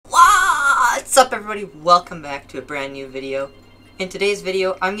What's up everybody, welcome back to a brand new video. In today's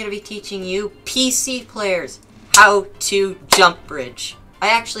video, I'm going to be teaching you PC players how to jump bridge. I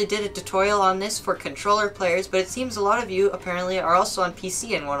actually did a tutorial on this for controller players, but it seems a lot of you apparently are also on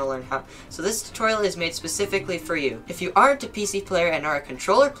PC and want to learn how. So this tutorial is made specifically for you. If you aren't a PC player and are a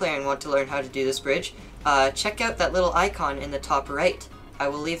controller player and want to learn how to do this bridge, check out that little icon in the top right. I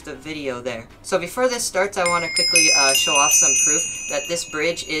will leave the video there. So before this starts, I want to quickly show off some proof that this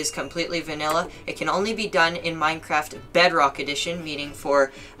bridge is completely vanilla. It can only be done in Minecraft Bedrock Edition, meaning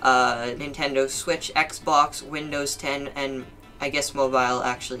for Nintendo Switch, Xbox, Windows 10, and I guess mobile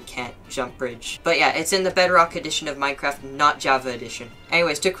actually can't jump bridge. But yeah, it's in the Bedrock edition of Minecraft, not Java edition.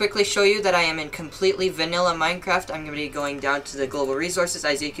 Anyways, to quickly show you that I am in completely vanilla Minecraft, I'm going to be going down to the global resources.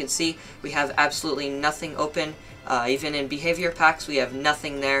 As you can see, we have absolutely nothing open. Even in behavior packs, we have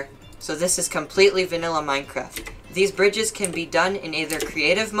nothing there. So this is completely vanilla Minecraft. These bridges can be done in either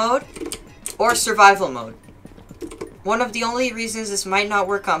creative mode or survival mode. One of the only reasons this might not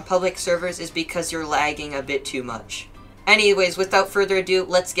work on public servers is because you're lagging a bit too much. Anyways, without further ado,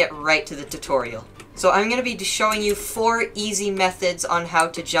 let's get right to the tutorial. So I'm going to be showing you 4 easy methods on how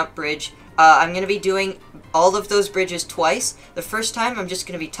to jump bridge. I'm going to be doing all of those bridges twice. The first time I'm just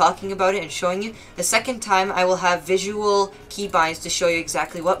going to be talking about it and showing you. The second time I will have visual keybinds to show you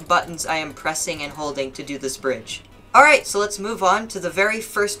exactly what buttons I am pressing and holding to do this bridge. Alright, so let's move on to the very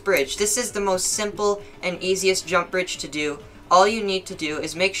first bridge. This is the most simple and easiest jump bridge to do. All you need to do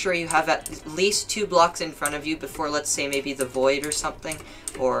is make sure you have at least 2 blocks in front of you before, let's say, maybe the void or something,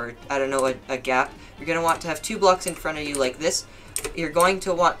 or, I don't know, a gap. You're going to want to have 2 blocks in front of you like this. You're going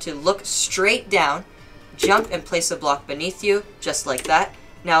to want to look straight down, jump and place a block beneath you, just like that.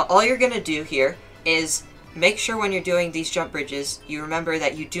 Now, all you're going to do here is make sure when you're doing these jump bridges, you remember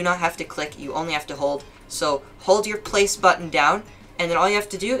that you do not have to click, you only have to hold. So, hold your place button down, and then all you have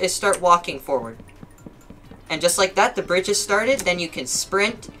to do is start walking forward. And just like that, the bridge is started. Then you can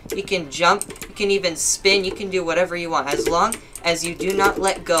sprint, you can jump, you can even spin, you can do whatever you want. As long as you do not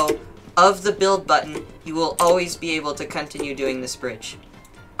let go of the build button, you will always be able to continue doing this bridge.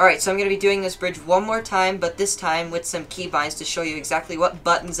 Alright, so I'm going to be doing this bridge one more time, but this time with some keybinds to show you exactly what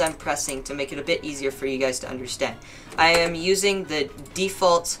buttons I'm pressing to make it a bit easier for you guys to understand. I am using the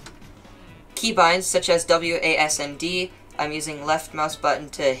default keybinds such as W, A, S, and D. I'm using left mouse button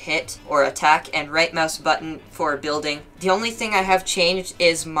to hit or attack and right mouse button for building. The only thing I have changed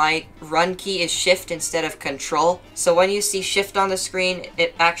is my run key is shift instead of control. So when you see shift on the screen,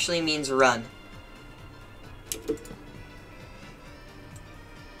 it actually means run.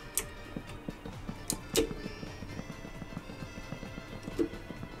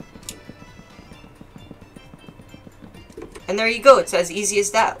 And there you go, it's as easy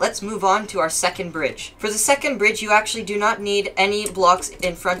as that. Let's move on to our second bridge. For the second bridge, you actually do not need any blocks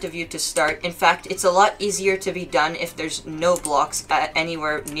in front of you to start. In fact, it's a lot easier to be done if there's no blocks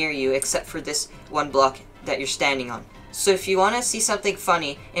anywhere near you except for this one block that you're standing on. So if you want to see something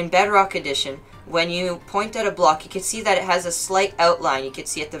funny, in Bedrock Edition, when you point at a block, you can see that it has a slight outline. You can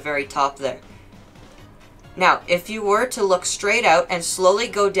see at the very top there. Now, if you were to look straight out and slowly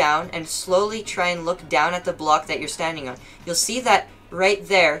go down and slowly try and look down at the block that you're standing on, you'll see that right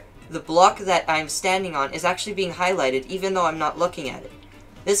there, the block that I'm standing on is actually being highlighted even though I'm not looking at it.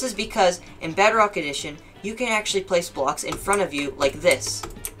 This is because in Bedrock Edition, you can actually place blocks in front of you like this.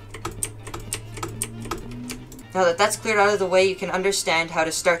 Now that that's cleared out of the way, you can understand how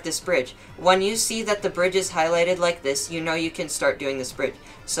to start this bridge. When you see that the bridge is highlighted like this, you know you can start doing this bridge.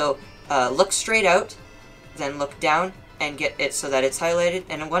 So, look straight out. Then look down and get it so that it's highlighted,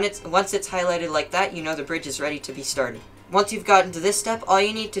 and once it's highlighted like that, you know the bridge is ready to be started. Once you've gotten to this step, all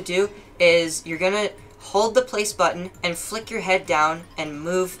you need to do is you're gonna hold the place button and flick your head down and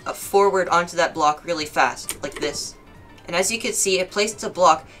move forward onto that block really fast, like this. And as you can see, it placed a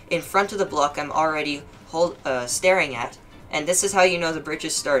block in front of the block I'm already staring at, and this is how you know the bridge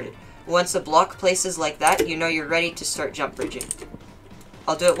is started. Once a block places like that, you know you're ready to start jump bridging.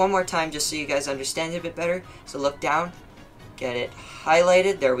 I'll do it one more time just so you guys understand it a bit better. So look down, get it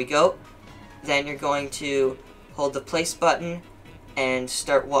highlighted, there we go. Then you're going to hold the place button and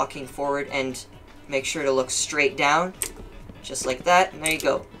start walking forward and make sure to look straight down, just like that, and there you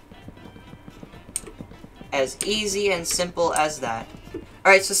go. As easy and simple as that.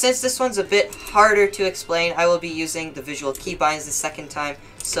 Alright, so since this one's a bit harder to explain, I will be using the visual keybinds the second time.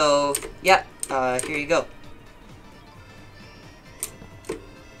 So, yeah, here you go.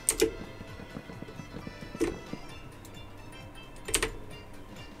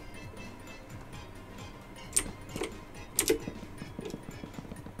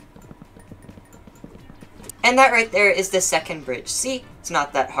 And that right there is the second bridge. See? It's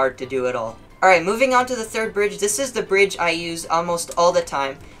not that hard to do at all. Alright, moving on to the third bridge. This is the bridge I use almost all the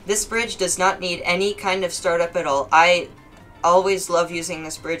time. This bridge does not need any kind of startup at all. I always love using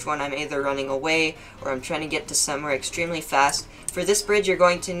this bridge when I'm either running away or I'm trying to get to somewhere extremely fast. For this bridge, you're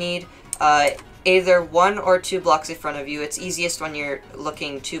going to need either 1 or 2 blocks in front of you. It's easiest when you're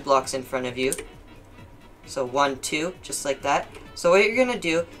looking 2 blocks in front of you. So 1, 2, just like that. So what you're going to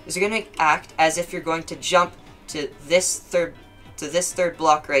do is you're going to act as if you're going to jump to this third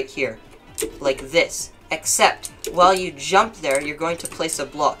block right here. Like this. Except, while you jump there, you're going to place a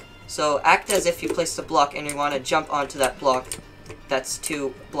block. So act as if you place the block and you want to jump onto that block that's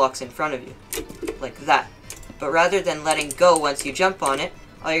 2 blocks in front of you. Like that. But rather than letting go once you jump on it,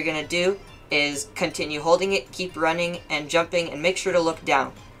 all you're going to do is continue holding it, keep running and jumping, and make sure to look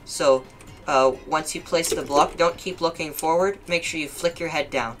down. So once you place the block, don't keep looking forward, make sure you flick your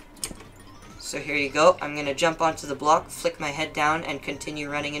head down. So here you go, I'm going to jump onto the block, flick my head down, and continue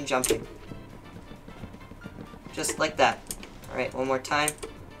running and jumping. Just like that. Alright, one more time.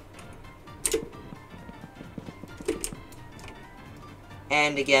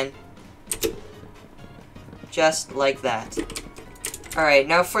 And again. Just like that. Alright,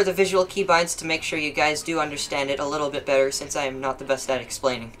 now for the visual keybinds to make sure you guys do understand it a little bit better, since I am not the best at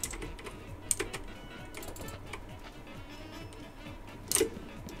explaining.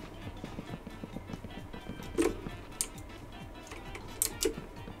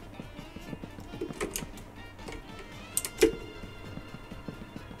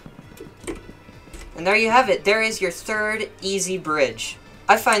 And there you have it. There is your third easy bridge.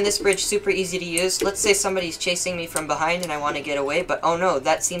 I find this bridge super easy to use. Let's say somebody's chasing me from behind and I want to get away, but oh no,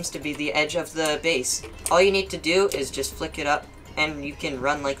 that seems to be the edge of the base. All you need to do is just flick it up and you can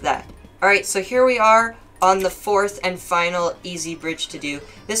run like that. Alright, so here we are on the fourth and final easy bridge to do.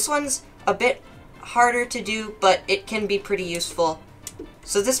 This one's a bit harder to do, but it can be pretty useful.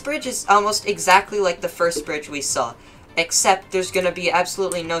 So this bridge is almost exactly like the first bridge we saw, except there's going to be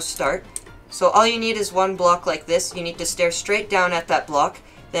absolutely no start. So all you need is 1 block like this. You need to stare straight down at that block.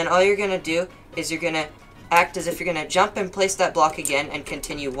 Then all you're going to do is you're going to act as if you're going to jump and place that block again and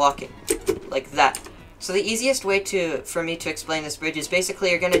continue walking. Like that. So the easiest way for me to explain this bridge is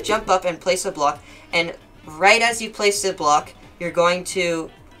basically you're going to jump up and place a block, and right as you place the block, you're going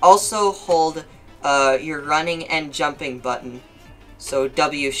to also hold your running and jumping button. So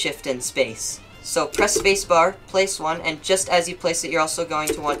W, shift, and space. So press spacebar, place 1, and just as you place it, you're also going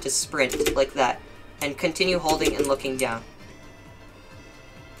to want to sprint, like that. And continue holding and looking down.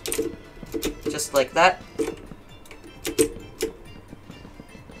 Just like that.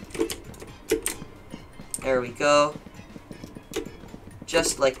 There we go.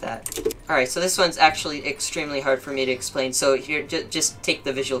 Just like that. Alright, so this one's actually extremely hard for me to explain, so here, just take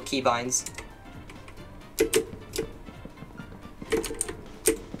the visual keybinds.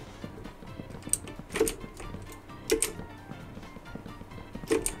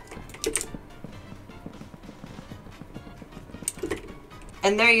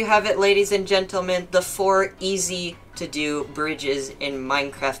 And there you have it, ladies and gentlemen, the 4 easy-to-do bridges in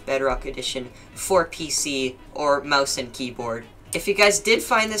Minecraft Bedrock Edition for PC or mouse and keyboard. If you guys did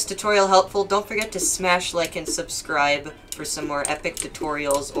find this tutorial helpful, don't forget to smash like and subscribe for some more epic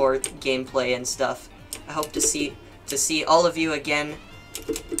tutorials or gameplay and stuff. I hope to see all of you again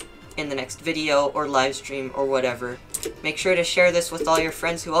in the next video or live stream or whatever. Make sure to share this with all your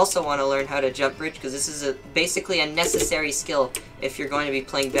friends who also want to learn how to jump bridge, because this is basically a necessary skill if you're going to be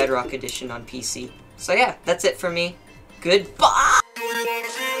playing Bedrock Edition on PC. So yeah, that's it for me. Goodbye!